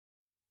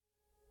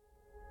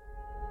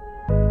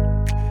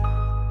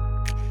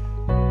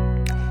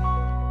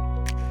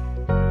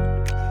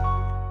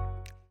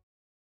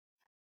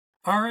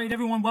All right,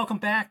 everyone, welcome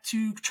back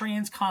to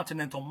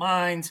Transcontinental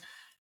Minds.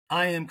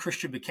 I am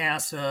Christian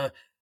Bacassa,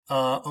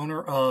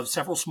 owner of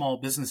several small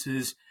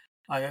businesses.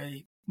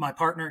 My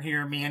partner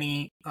here,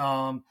 Manny,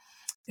 and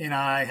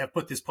I have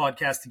put this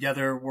podcast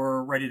together.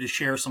 We're ready to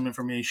share some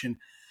information.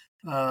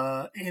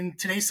 And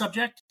today's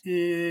subject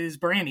is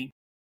branding,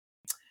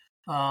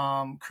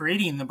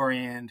 creating the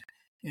brand.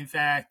 In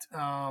fact,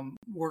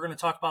 we're going to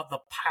talk about the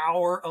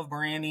power of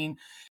branding.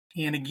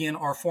 And again,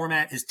 our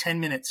format is 10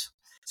 minutes.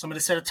 So I'm going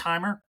to set a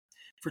timer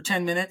for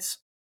 10 minutes.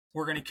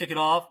 We're going to kick it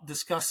off,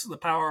 discuss the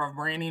power of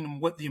branding and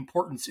what the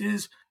importance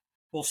is.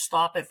 We'll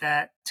stop at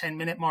that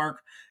 10-minute mark.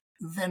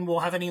 Then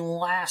we'll have any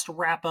last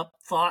wrap-up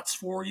thoughts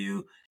for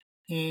you.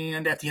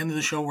 And at the end of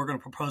the show, we're going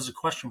to propose a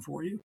question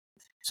for you,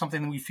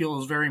 something that we feel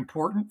is very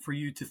important for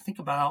you to think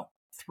about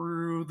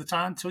through the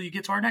time until you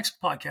get to our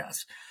next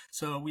podcast.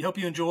 So we hope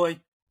you enjoy.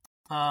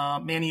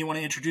 Manny, you want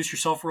to introduce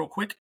yourself real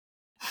quick?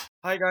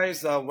 Hi,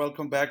 guys.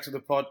 Welcome back to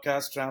the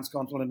podcast,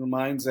 Transcontinental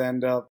Minds.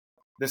 And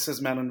this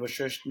is Manan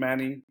Vashisht,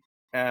 Manny,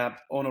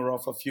 owner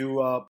of a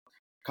few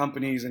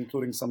companies,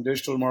 including some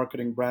digital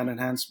marketing, brand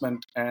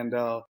enhancement, and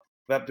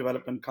web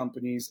development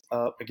companies.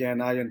 Again,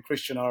 I and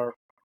Christian are,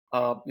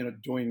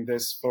 doing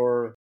this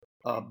for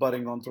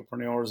budding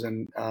entrepreneurs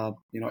and,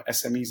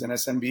 SMEs and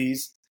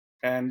SMBs.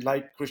 And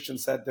like Christian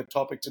said, the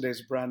topic today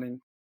is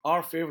branding,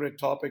 our favorite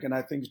topic. And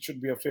I think it should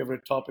be a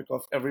favorite topic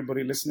of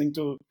everybody listening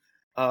to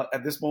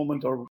at this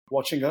moment or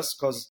watching us,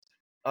 because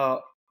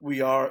we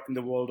are in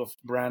the world of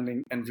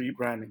branding and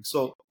rebranding.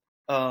 So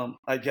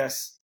I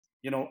guess,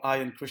 I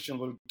and Christian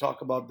will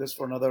talk about this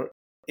for another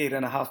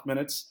 8.5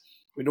 minutes.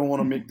 We don't want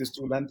to make this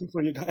too lengthy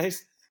for you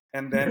guys.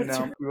 And then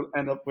we'll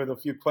end up with a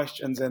few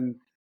questions and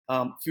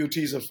few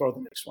teasers for the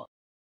next one.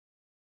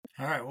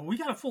 All right. Well, we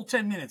got a full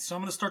 10 minutes. So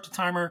I'm going to start the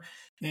timer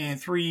in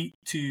 3,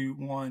 2,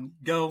 1,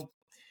 go.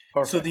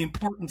 Perfect. So the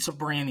importance of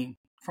branding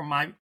from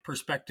my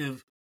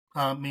perspective,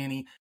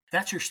 Manny,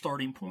 that's your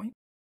starting point.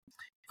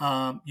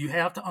 You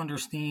have to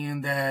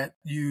understand that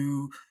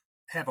you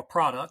have a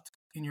product,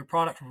 and your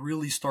product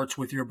really starts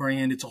with your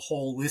brand. It's a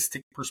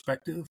holistic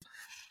perspective.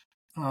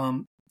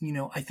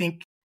 I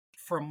think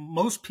for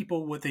most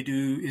people, what they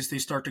do is they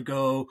start to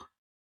go,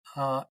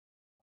 I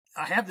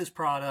have this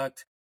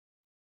product,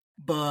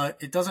 but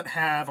it doesn't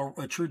have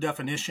a true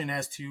definition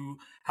as to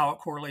how it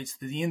correlates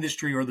to the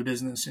industry or the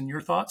business. And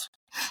your thoughts?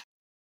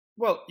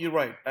 Well, you're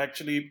right.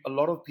 Actually, a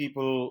lot of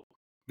people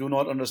do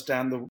not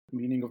understand the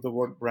meaning of the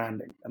word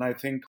branding. And I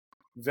think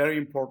very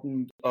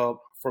important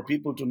for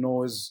people to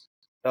know is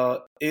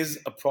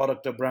a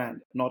product a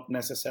brand? Not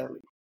necessarily.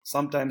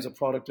 Sometimes a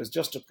product is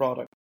just a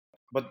product.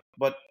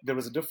 But there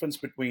is a difference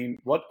between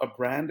what a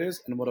brand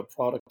is and what a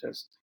product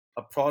is.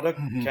 A product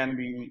can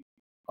be,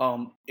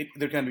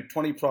 there can be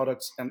 20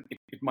 products and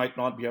it might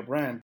not be a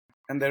brand.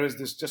 And there is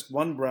this just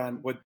one brand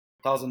with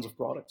thousands of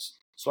products.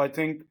 So I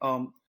think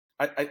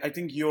I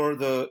think you're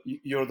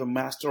the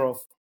master of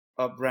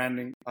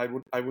branding. I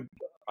would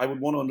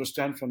want to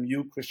understand from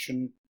you,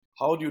 Christian,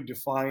 how do you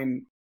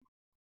define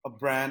a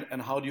brand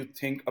and how do you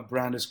think a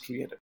brand is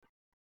created?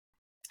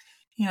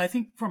 I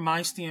think from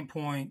my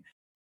standpoint,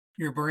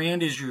 your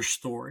brand is your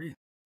story.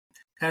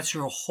 That's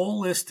your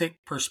holistic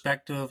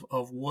perspective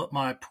of what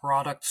my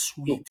product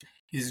suite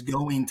is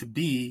going to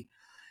be.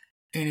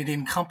 And it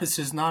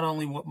encompasses not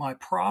only what my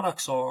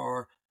products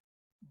are,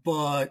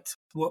 but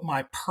what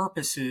my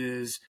purpose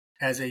is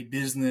as a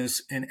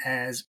business and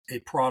as a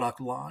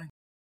product line.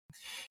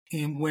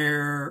 And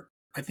where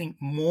I think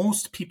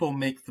most people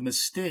make the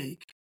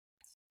mistake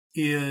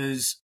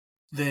is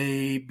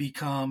they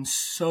become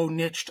so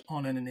niched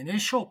on an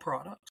initial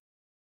product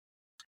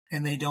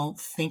and they don't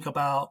think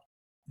about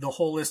the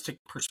holistic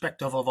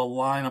perspective of a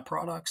line of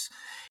products.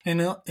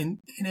 And in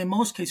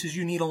most cases,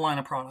 you need a line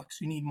of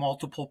products. You need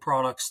multiple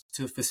products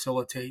to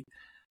facilitate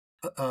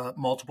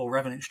multiple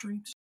revenue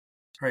streams,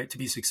 right, to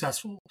be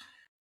successful.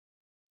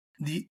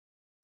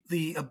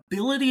 The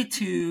ability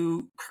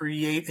to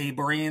create a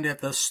brand at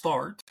the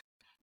start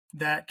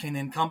that can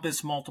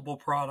encompass multiple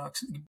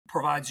products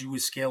provides you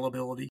with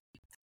scalability,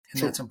 and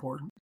True. That's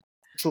important.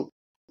 True.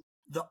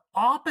 The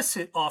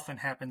opposite often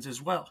happens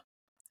as well.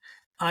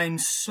 I'm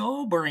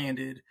so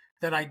branded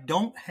that I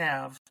don't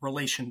have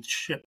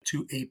relationship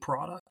to a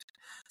product.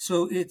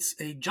 So it's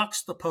a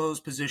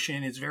juxtaposed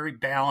position. It's very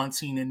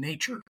balancing in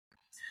nature.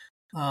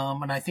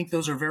 And I think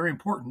those are very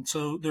important.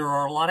 So there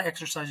are a lot of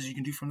exercises you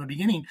can do from the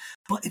beginning,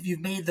 but if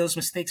you've made those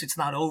mistakes, it's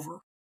not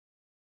over.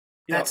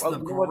 That's the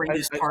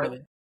greatest part of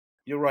it.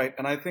 You're right.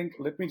 And I think,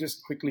 let me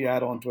just quickly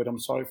add on to it. I'm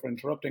sorry for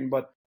interrupting,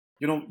 but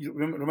you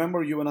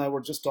remember you and I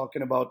were just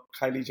talking about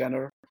Kylie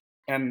Jenner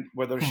and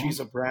whether she's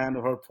a brand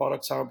or her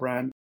products are a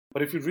brand.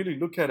 But if you really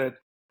look at it,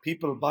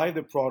 people buy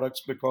the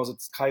products because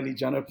it's Kylie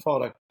Jenner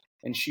product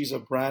and she's a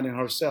brand in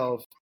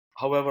herself.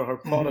 However, her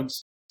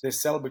products, they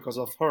sell because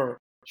of her.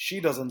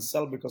 She doesn't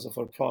sell because of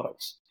her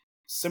products.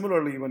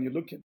 Similarly, when you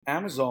look at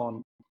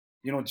Amazon,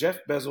 Jeff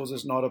Bezos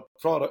is not a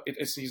product.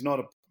 He's not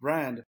a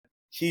brand.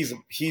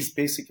 He's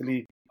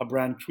basically a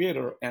brand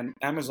creator, and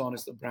Amazon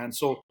is the brand.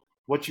 So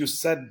what you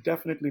said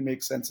definitely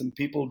makes sense, and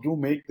people do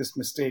make this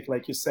mistake,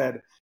 like you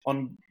said,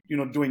 on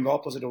doing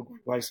opposite or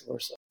vice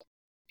versa.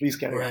 Please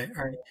carry on. Right,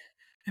 right.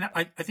 And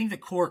I think the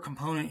core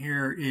component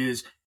here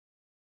is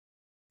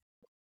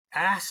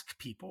ask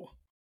people,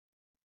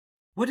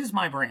 what is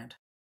my brand?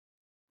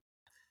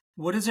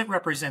 What does it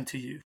represent to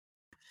you?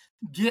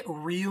 Get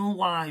real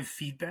live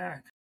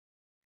feedback.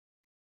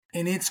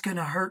 And it's going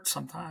to hurt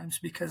sometimes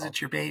because it's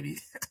your baby,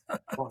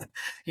 Oh,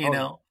 you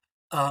oh,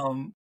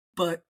 know.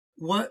 But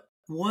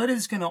what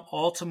is going to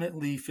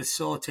ultimately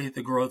facilitate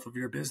the growth of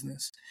your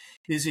business?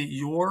 Is it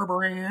your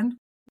brand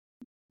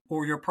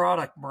or your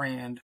product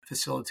brand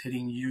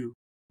facilitating you?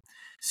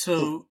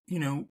 true.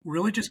 So,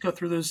 really just go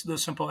through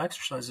those simple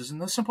exercises.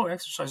 And those simple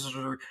exercises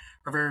are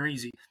very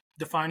easy.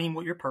 Defining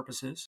what your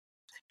purpose is,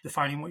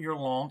 defining what your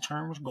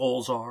long-term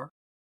goals are,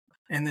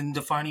 and then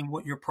defining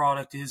what your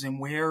product is and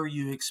where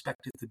you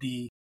expect it to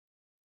be.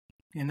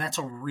 And that's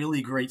a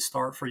really great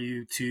start for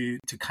you to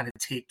kind of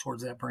take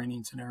towards that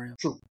branding scenario.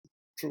 True,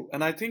 true.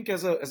 And I think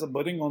as a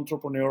budding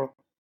entrepreneur,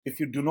 if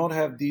you do not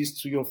have these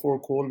 3 or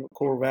 4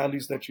 core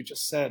values that you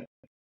just said,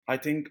 I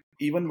think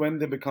even when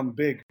they become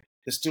big,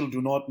 they still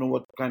do not know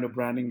what kind of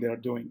branding they are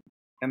doing,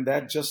 and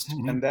that just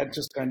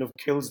kind of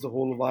kills the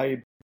whole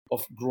vibe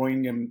of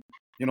growing. And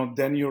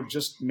then you're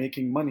just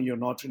making money. You're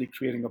not really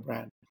creating a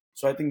brand.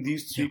 So I think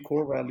these Yeah, 3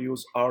 core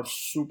values are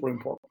super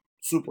important.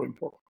 Super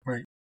important.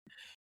 right.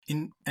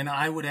 And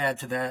I would add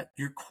to that,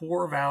 your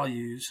core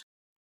values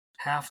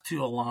have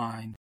to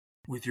align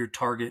with your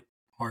target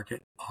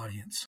market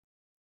audience.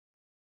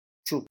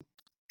 True,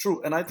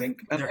 true. And I Right? think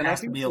There and I has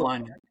to think be so.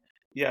 alignment.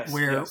 Yes,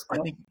 Where yes. I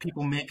think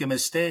people make a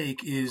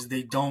mistake is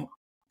they don't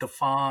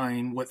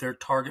define what their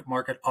target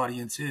market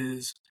audience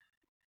is,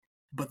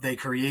 but they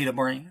create a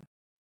brand.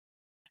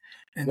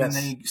 And then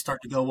Yes. they start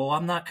to go, well,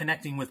 I'm not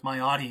connecting with my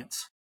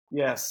audience,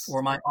 Yes.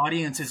 or my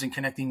audience isn't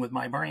connecting with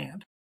my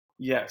brand.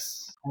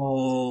 Yes.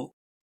 Well,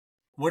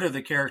 what are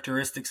the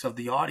characteristics of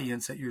the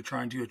audience that you're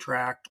trying to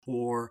attract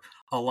or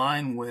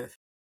align with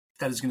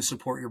that is going to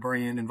support your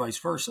brand and vice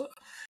versa?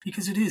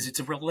 Because it's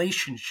a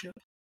relationship,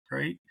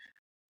 right?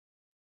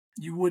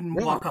 You wouldn't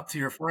Yeah. walk up to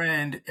your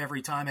friend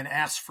every time and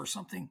ask for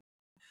something.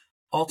 Yeah.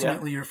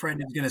 Ultimately, your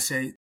friend is going to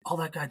say, all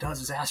that guy does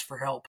is ask for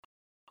help,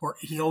 or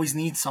he always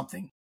needs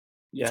something.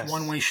 It's Yes.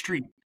 one-way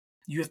street.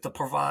 You have to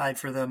provide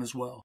for them as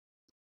well.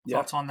 Yeah.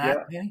 Thoughts on that,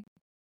 Yeah. Danny?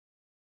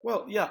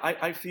 Well, yeah,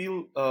 I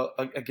feel,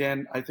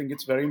 again, I think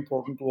it's very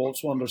important to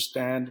also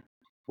understand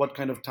what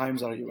kind of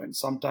times are you in.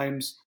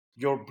 Sometimes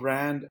your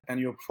brand and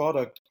your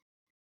product,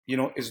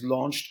 is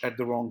launched at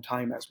the wrong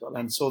time as well.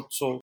 And so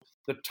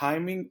the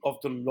timing of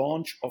the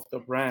launch of the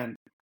brand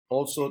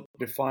also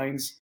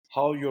defines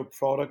how your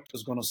product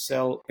is going to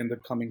sell in the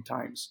coming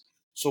times.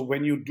 So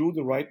when you do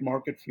the right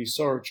market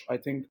research, I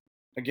think,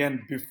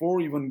 again, before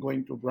even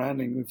going to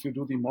branding, if you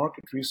do the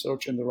market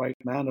research in the right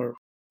manner,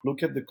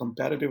 look at the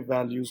competitive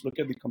values, look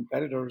at the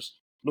competitors,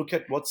 look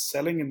at what's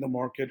selling in the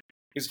market,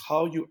 is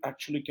how you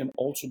actually can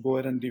also go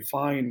ahead and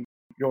define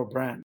your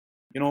brand.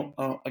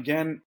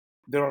 Again,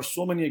 there are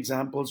so many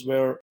examples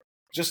where,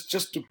 just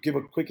to give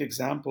a quick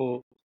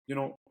example,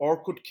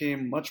 Orkut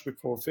came much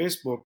before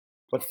Facebook,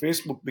 but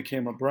Facebook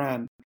became a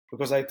brand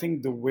because I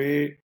think the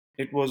way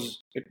it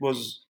was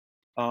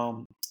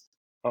um,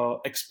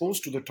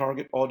 exposed to the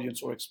target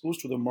audience or exposed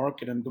to the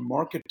market and the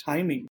market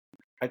timing,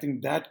 I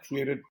think that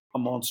created a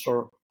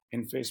monster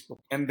in Facebook.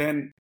 And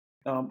then,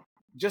 um,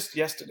 just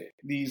yesterday,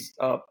 these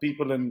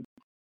people in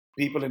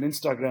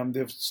Instagram,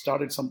 they've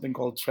started something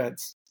called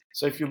Threads.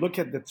 So if you look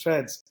at the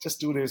Threads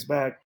just 2 days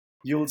back,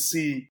 you'll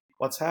see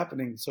what's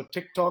happening. So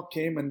TikTok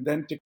came, and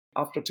then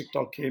after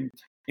TikTok came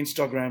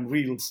Instagram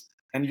Reels,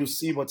 and you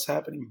see what's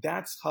happening.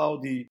 That's how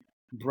the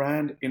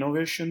brand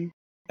innovation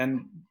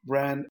and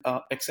brand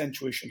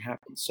accentuation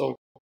happens. So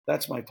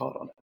that's my thought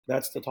on it.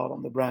 That's the thought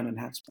on the brand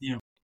enhancement.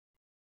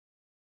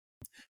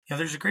 Yeah,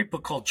 there's a great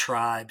book called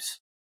Tribes.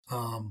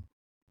 I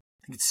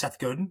think it's Seth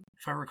Godin,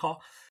 if I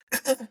recall.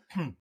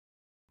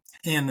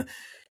 And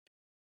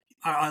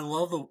I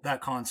love that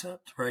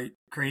concept, right?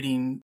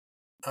 Creating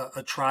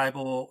a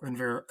tribal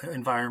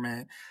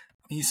environment.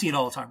 I mean, you see it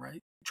all the time,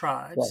 right?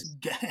 Tribes,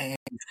 Yes. gangs,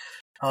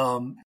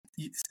 um,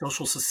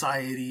 social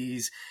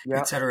societies, Yeah.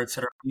 et cetera, et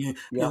cetera. You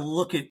Yeah.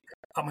 look at,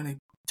 I'm going to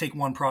take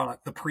one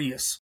product, the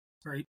Prius,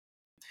 right?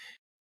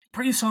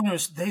 Prius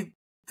owners, they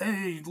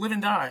live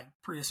and die.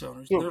 Prius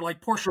owners, True. they're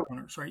like Porsche True.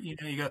 owners, right? You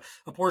go,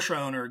 a Porsche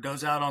owner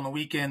goes out on the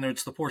weekend.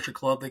 It's the Porsche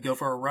Club. They go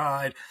for a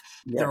ride.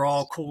 They're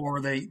all Yes.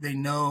 core. They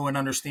know and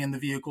understand the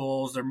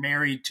vehicles. They're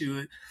married to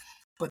it,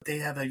 but they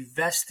have a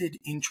vested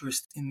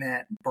interest in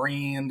that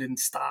brand and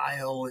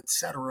style, et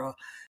cetera,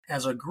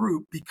 as a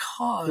group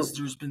because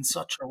True. there's been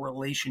such a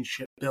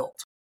relationship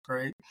built,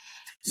 right?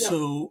 Yeah.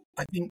 So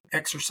I think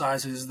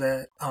exercises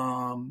that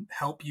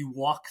help you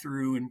walk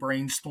through and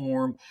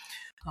brainstorm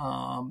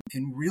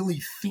and really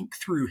think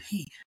through,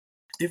 hey,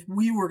 if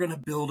we were going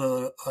to build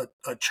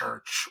a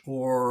church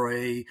or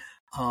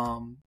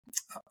um,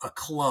 a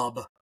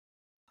club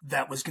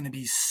that was going to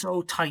be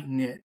so tight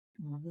knit,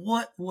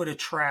 what would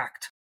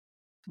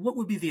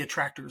be the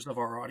attractors of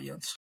our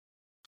audience?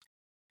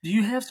 Do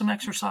you have some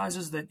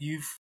exercises that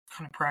you've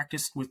kind of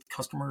practiced with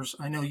customers?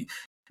 I know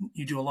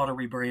you do a lot of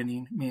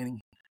rebranding,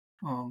 Manny.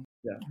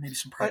 Yeah. Maybe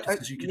some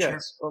practices you could share.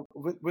 Yes.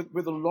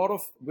 With a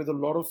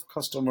lot of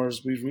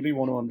customers, we really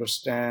want to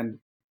understand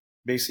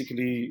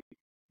basically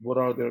what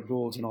are their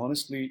goals, and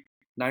honestly,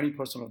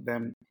 90% of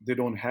them, they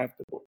don't have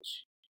the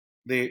goals.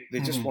 They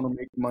just Hmm. want to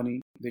make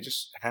money. They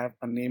just have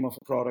a name of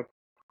a product,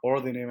 or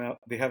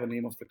they have a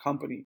name of the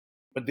company,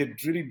 but they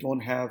really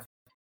don't have,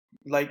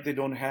 like, they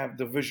don't have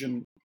the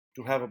vision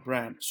to have a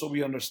brand. So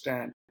we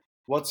understand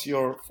what's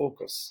your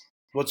focus,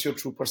 what's your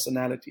true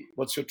personality,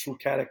 what's your true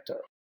character,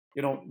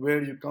 where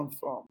do you come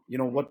from,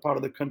 what part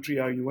of the country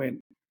are you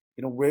in,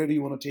 where do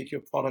you want to take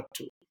your product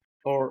to,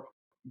 or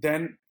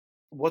then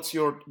what's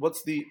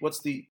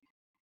the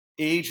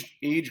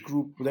age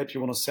group that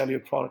you want to sell your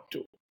product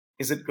to.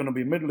 Is it going to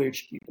be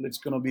middle-aged people? It's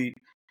going to be,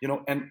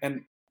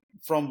 and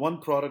from one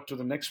product to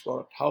the next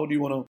product, how do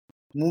you want to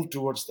move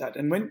towards that?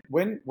 And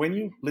when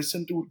you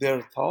listen to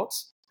their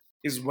thoughts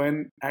is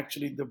when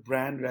actually the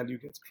brand value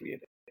gets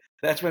created.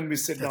 That's when we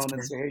sit That's down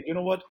and great. say, hey, you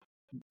know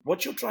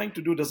what you're trying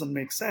to do doesn't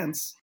make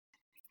sense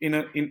in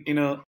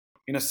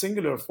a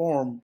singular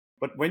form,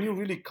 but when you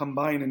really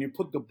combine and you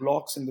put the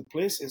blocks in the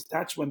places,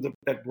 that's when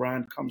that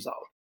brand comes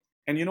out.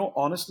 And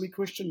honestly,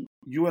 Christian,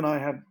 you and I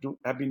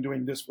have been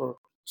doing this for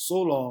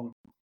so long.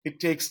 It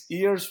takes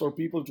years for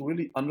people to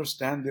really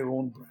understand their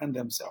own brand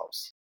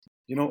themselves.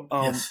 You know,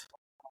 um, Yes.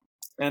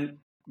 and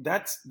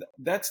that's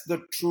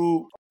the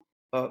true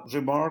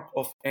remark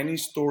of any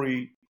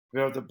story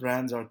where the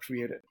brands are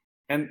created.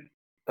 And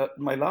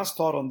my last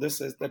thought on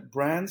this is that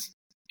brands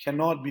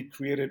cannot be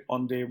created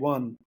on day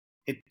one.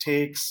 It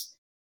takes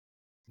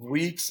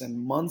weeks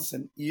and months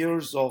and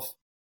years of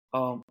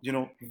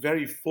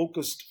very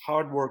focused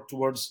hard work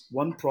towards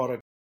one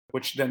product,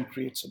 which then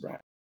creates a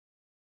brand.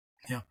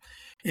 Yeah.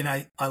 And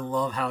I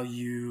love how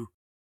you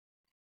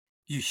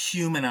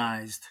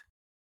humanized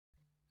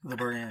the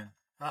brand.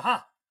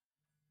 Aha.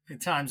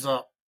 Time's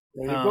up.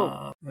 There you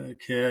go.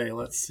 Okay,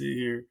 let's see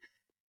here.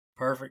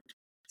 Perfect.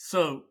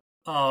 So,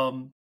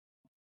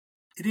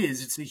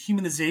 it's the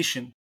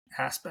humanization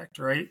aspect,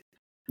 right?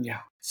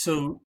 Yeah.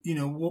 So,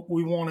 what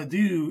we want to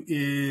do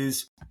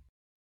is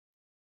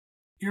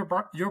your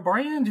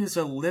brand is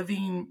a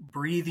living,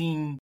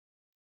 breathing,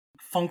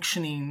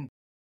 functioning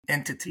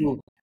entity,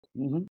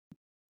 Mm-hmm.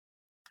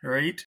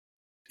 right?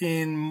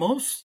 And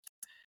most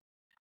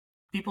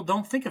people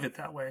don't think of it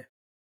that way,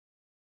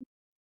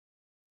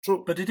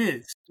 True. but it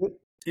is.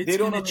 They It's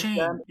going don't to change.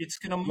 understand. It's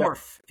going to Yeah.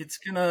 morph. It's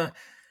going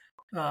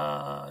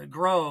to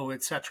grow,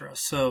 etc.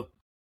 So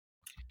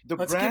The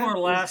let's give brand our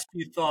is. last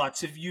few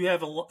thoughts. If you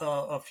have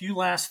a few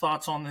last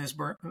thoughts on this,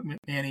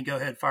 Manny, go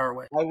ahead, fire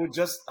away. I would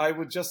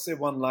just say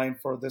one line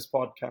for this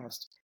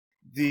podcast.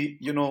 The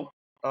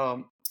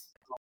um,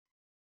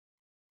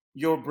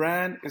 your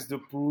brand is the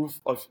proof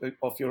of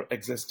your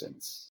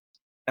existence,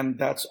 and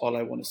that's all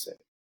I want to say.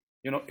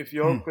 If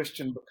you're Hmm.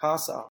 Christian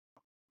Bacasa,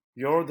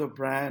 you're the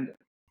brand,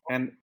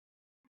 and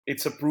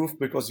it's a proof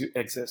because you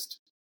exist.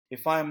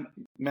 If I'm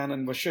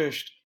Manan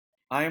Vashisht,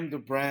 I am the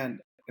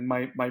brand, and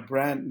my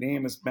brand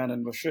name is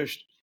Manan Vashisht,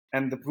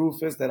 and the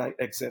proof is that I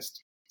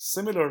exist.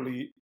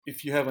 Similarly,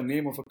 if you have a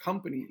name of a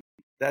company,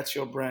 that's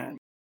your brand,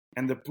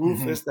 and the proof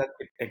Mm-hmm. is that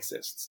it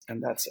exists,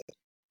 and that's it.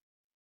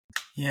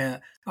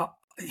 Yeah.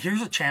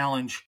 Here's a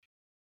challenge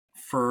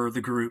for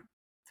the group.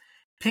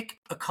 Pick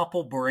a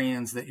couple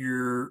brands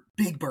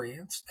big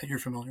brands that you're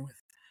familiar with.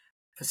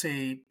 Let's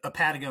say a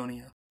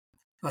Patagonia,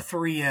 a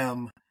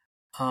 3M,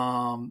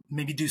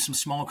 maybe do some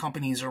small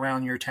companies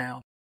around your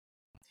town.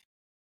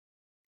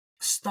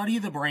 Study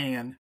the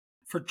brand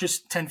for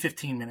just 10,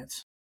 15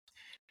 minutes,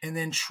 and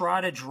then try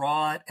to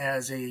draw it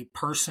as a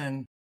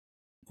person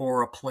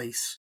or a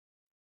place.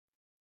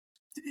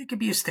 It could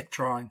be a stick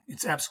drawing.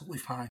 It's absolutely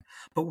fine.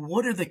 But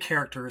what are the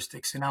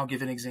characteristics? And I'll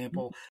give an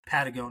example.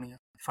 Patagonia.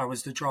 If I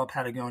was to draw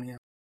Patagonia,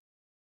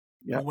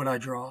 Yeah. what would I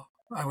draw?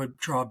 I would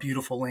draw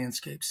beautiful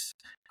landscapes.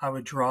 I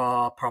would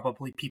draw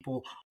probably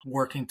people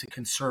working to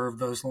conserve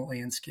those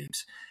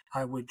landscapes.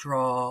 I would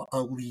draw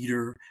a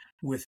leader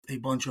with a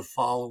bunch of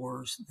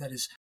followers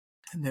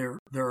and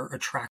they're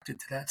attracted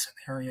to that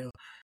scenario.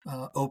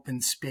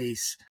 Open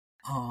space,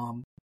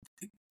 um,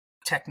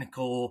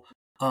 technical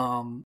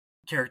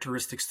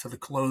characteristics to the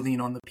clothing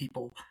on the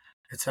people,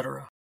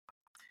 etc.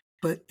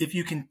 But if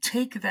you can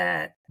take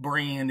that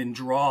brand and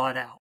draw it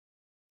out,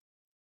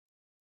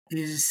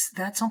 is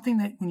that something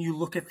that when you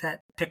look at that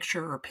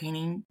picture or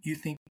painting, you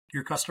think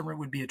your customer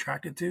would be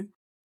attracted to?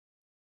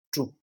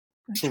 True.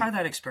 Try True.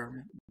 that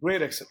experiment.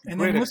 Great exit. And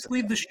Great then let's exit.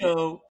 leave the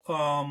show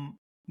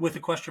with a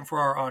question for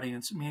our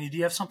audience. Manny, do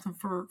you have something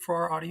for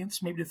our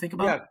audience maybe to think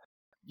about? Yeah.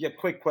 Yeah.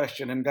 Quick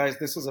question, and guys,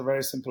 this is a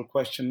very simple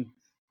question.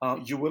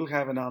 You will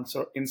have an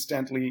answer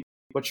instantly,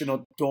 but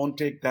don't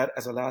take that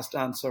as a last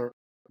answer.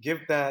 Give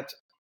that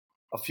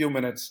a few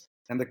minutes.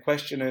 And the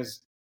question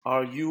is,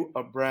 are you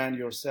a brand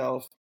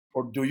yourself,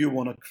 or do you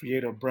want to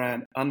create a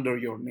brand under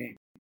your name?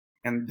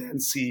 And then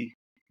see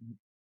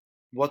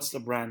what's the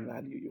brand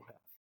value you have.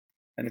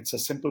 And it's a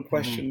simple Mm-hmm.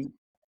 question.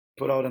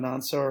 Put out an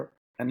answer,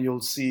 and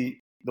you'll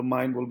see the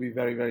mind will be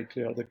very, very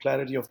clear. The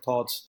clarity of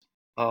thoughts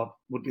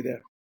would be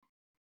there.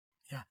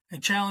 Yeah.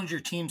 And challenge your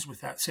teams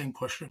with that same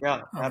question.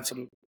 Yeah,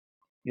 absolutely.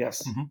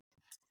 Yes. Mm-hmm.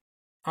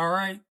 All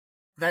right.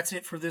 That's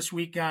it for this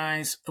week,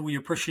 guys. We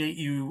appreciate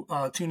you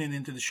tuning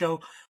into the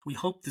show. We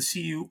hope to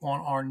see you on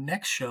our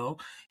next show.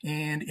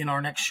 And in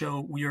our next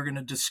show, we are going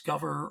to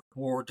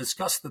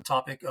discuss the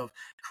topic of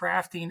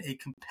crafting a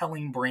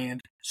compelling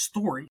brand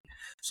story.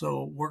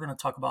 So we're going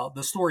to talk about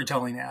the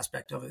storytelling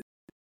aspect of it.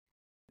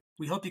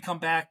 We hope you come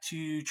back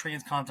to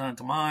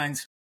Transcontinental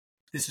Minds.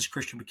 This is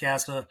Christian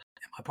Bacasta,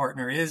 and my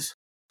partner is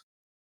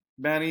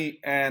Manny,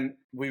 and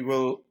we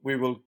will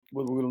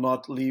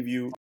not leave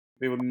you.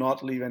 We will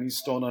not leave any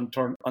stone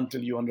unturned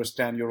until you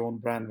understand your own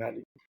brand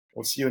value.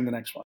 We'll see you in the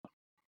next one.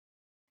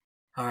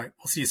 All right.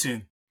 We'll see you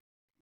soon.